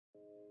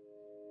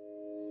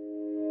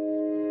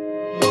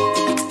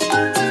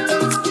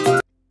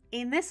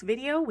In this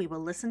video, we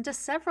will listen to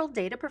several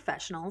data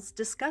professionals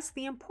discuss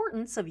the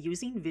importance of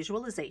using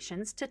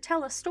visualizations to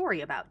tell a story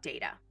about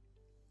data.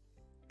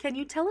 Can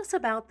you tell us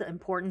about the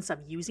importance of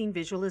using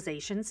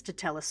visualizations to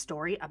tell a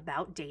story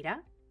about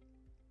data?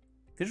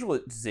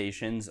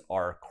 Visualizations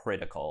are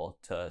critical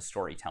to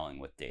storytelling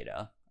with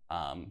data.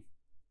 I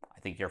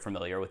think you're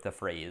familiar with the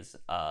phrase,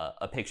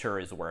 a picture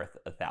is worth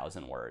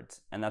 1,000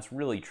 words. And that's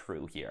really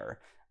true here.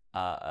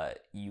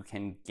 You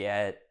can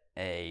get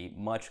a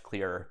much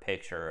clearer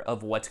picture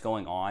of what's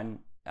going on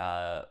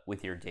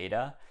with your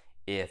data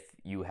if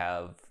you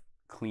have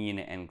clean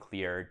and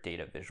clear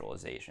data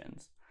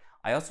visualizations.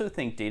 I also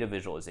think data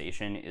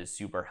visualization is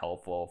super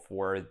helpful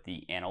for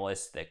the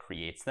analyst that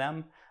creates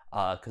them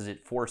because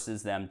it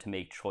forces them to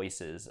make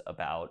choices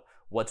about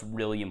what's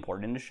really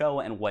important to show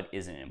and what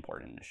isn't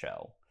important to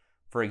show.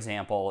 For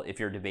example, if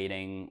you're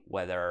debating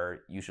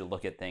whether you should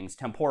look at things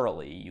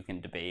temporally, you can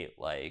debate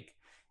like,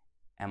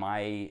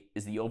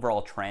 is the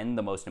overall trend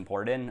the most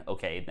important?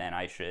 Okay, then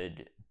I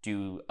should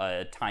do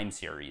a time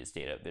series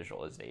data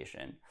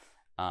visualization.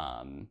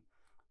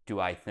 Do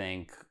I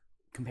think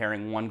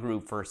comparing one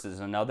group versus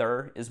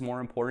another is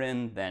more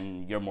important?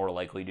 Then you're more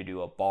likely to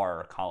do a bar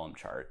or column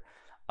chart.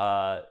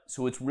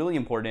 So it's really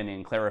important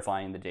in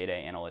clarifying the data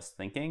analyst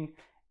thinking,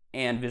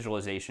 and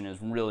visualization is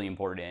really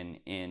important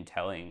in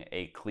telling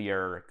a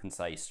clear,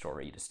 concise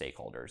story to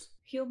stakeholders.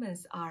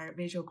 Humans are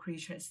visual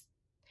creatures.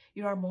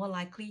 You are more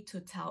likely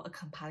to tell a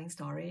compelling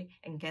story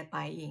and get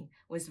buy-in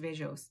with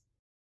visuals.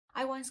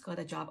 I once got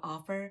a job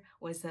offer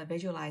with a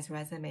visualized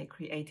resume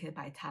created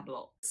by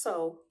Tableau.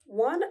 So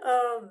one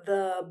of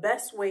the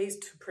best ways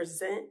to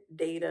present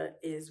data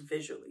is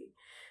visually.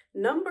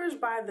 Numbers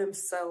by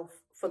themselves,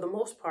 for the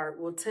most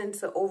part, will tend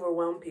to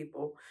overwhelm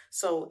people.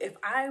 So if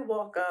I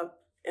walk up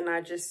and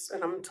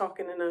I'm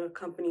talking in a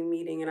company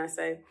meeting and I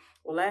say,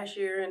 well, last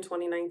year in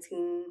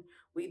 2019,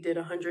 we did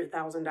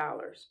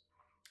 $100,000.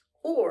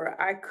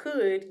 Or I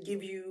could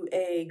give you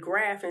a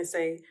graph and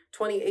say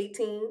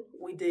 2018,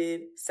 we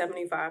did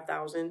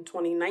 75,000.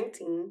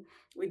 2019,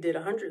 we did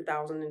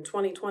 100,000. In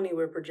 2020,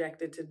 we're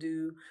projected to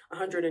do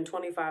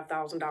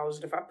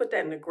 $125,000. If I put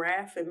that in a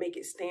graph and make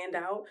it stand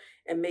out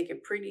and make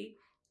it pretty,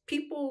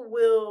 people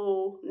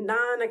will,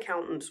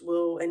 non-accountants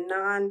will, and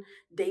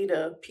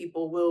non-data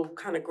people will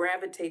kind of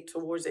gravitate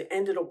towards it,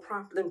 and it'll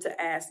prompt them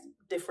to ask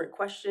different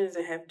questions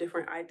and have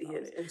different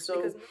ideas. And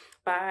so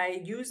by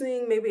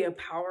using maybe a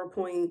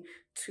PowerPoint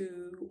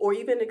or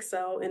even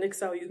Excel, in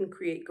Excel you can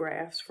create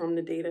graphs from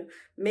the data,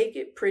 make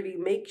it pretty,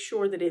 make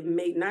sure that it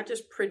not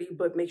just pretty,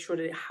 but make sure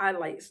that it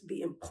highlights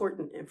the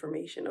important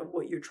information of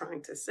what you're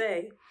trying to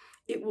say.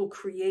 It will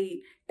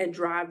create and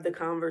drive the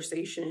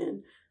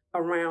conversation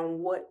around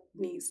what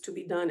needs to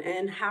be done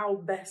and how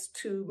best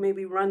to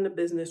maybe run the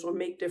business or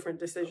make different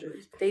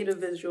decisions. Data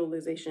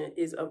visualization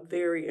is a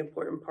very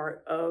important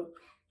part of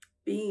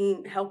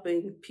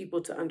helping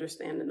people to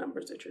understand the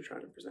numbers that you're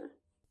trying to present.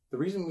 The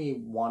reason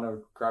we want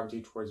to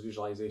gravitate towards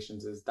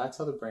visualizations is that's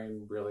how the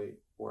brain really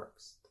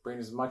works. The brain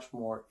is much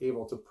more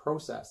able to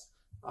process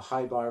a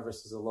high bar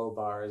versus a low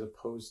bar as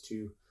opposed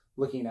to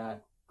looking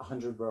at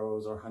 100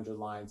 rows or 100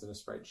 lines in a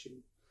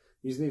spreadsheet.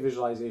 Using the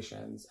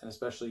visualizations, and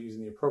especially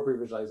using the appropriate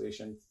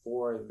visualization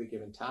for the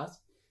given task,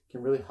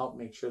 can really help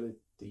make sure that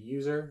the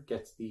user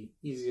gets the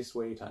easiest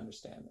way to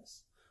understand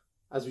this.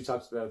 As we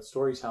talked about,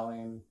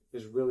 storytelling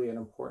is really an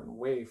important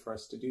way for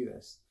us to do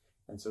this.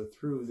 And so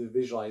through the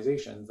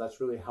visualizations,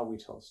 that's really how we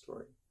tell a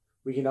story.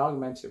 We can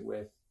augment it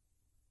with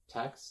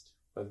text,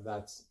 whether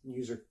that's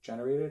user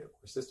generated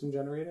or system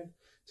generated,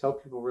 to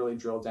help people really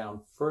drill down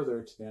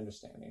further to the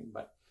understanding.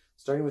 But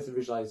starting with the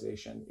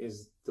visualization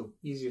is the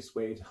easiest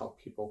way to help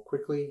people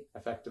quickly,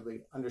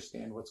 effectively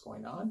understand what's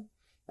going on.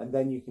 And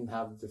then you can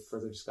have the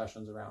further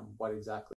discussions around what exactly